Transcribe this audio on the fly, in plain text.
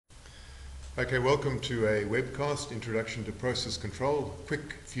Okay, welcome to a webcast, Introduction to Process Control.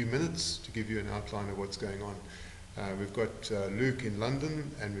 Quick few minutes to give you an outline of what's going on. We've got Luke in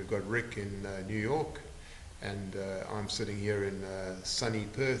London and we've got Rick in New York, and I'm sitting here in sunny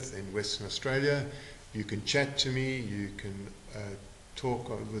Perth in Western Australia. You can chat to me, you can talk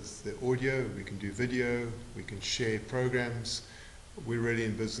with the audio, we can do video, we can share programs. We're really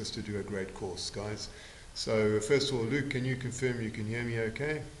in business to do a great course, guys. So first of all, Luke, can you confirm you can hear me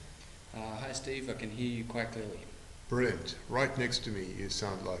okay? Hi Steve, I can hear you quite clearly. Brilliant. Right next to me you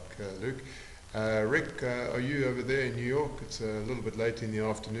sound like Luke. Rick, are you over there in New York? It's a little bit late in the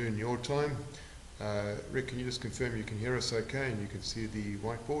afternoon your time. Rick, can you just confirm you can hear us okay and you can see the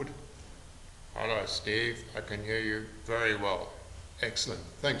whiteboard? Hello Steve, I can hear you very well. Excellent.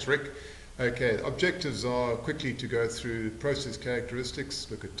 Thanks, Rick. Okay, the objectives are quickly to go through process characteristics,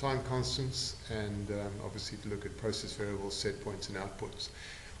 look at time constants, and obviously to look at process variables, set points and outputs.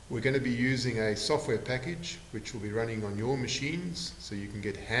 We're going to be using a software package which will be running on your machines so you can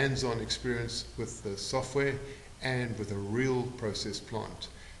get hands-on experience with the software and with a real process plant.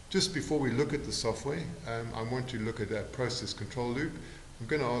 Just before we look at the software, I want to look at a process control loop. I'm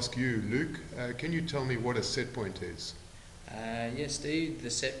going to ask you, Luke, can you tell me what a set point is? Yes Steve, the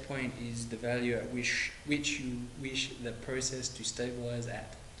set point is the value at which you wish the process to stabilize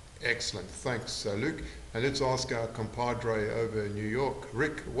at. Excellent, thanks Luke. And let's ask our compadre over in New York,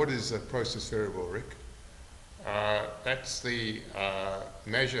 Rick, what is a process variable, Rick? That's the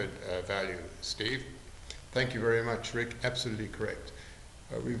measured value, Steve. Thank you very much, Rick, absolutely correct.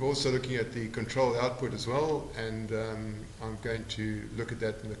 We're also looking at the control output as well, and I'm going to look at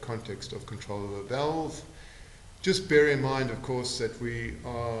that in the context of control of a valve. Just bear in mind, of course, that we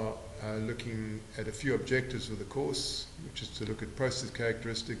are looking at a few objectives of the course, which is to look at process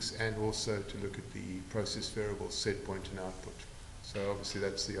characteristics and also to look at the process variables, set point and output. So obviously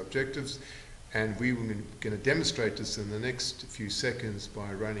that's the objectives, and we are going to demonstrate this in the next few seconds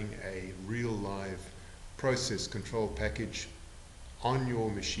by running a real live process control package on your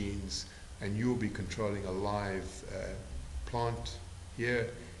machines, and you'll be controlling a live plant here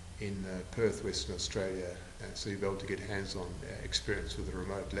in Perth, Western Australia, so you'll be able to get hands-on experience with a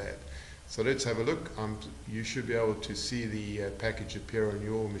remote lab. So let's have a look. You should be able to see the package appear on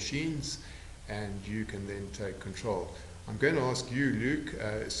your machines, and you can then take control. I'm going to ask you, Luke,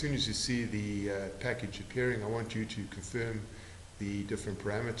 as soon as you see the package appearing, I want you to confirm the different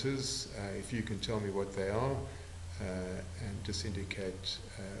parameters, if you can tell me what they are, and just indicate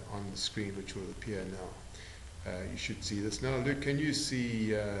on the screen which will appear now. You should see this now. Luke, can you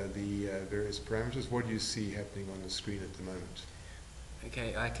see the various parameters? What do you see happening on the screen at the moment?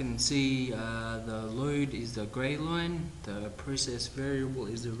 Okay, I can see the load is the grey line, the process variable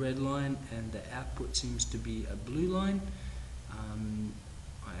is the red line, and the output seems to be a blue line.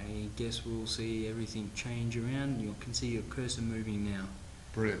 I guess we'll see everything change around. You can see your cursor moving now.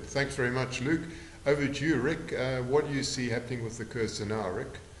 Brilliant. Thanks very much, Luke. Over to you, Rick. What do you see happening with the cursor now,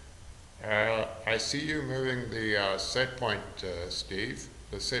 Rick? I see you moving the set point, Steve.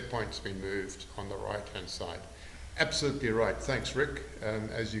 The set point's been moved on the right-hand side. Absolutely right. Thanks, Rick.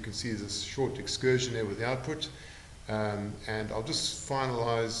 As you can see, there's a short excursion there with the output. And I'll just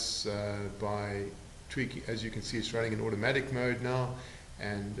finalize by tweaking. As you can see, it's running in automatic mode now,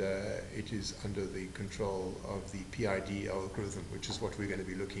 and it is under the control of the PID algorithm, which is what we're going to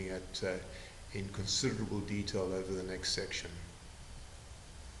be looking at in considerable detail over the next section.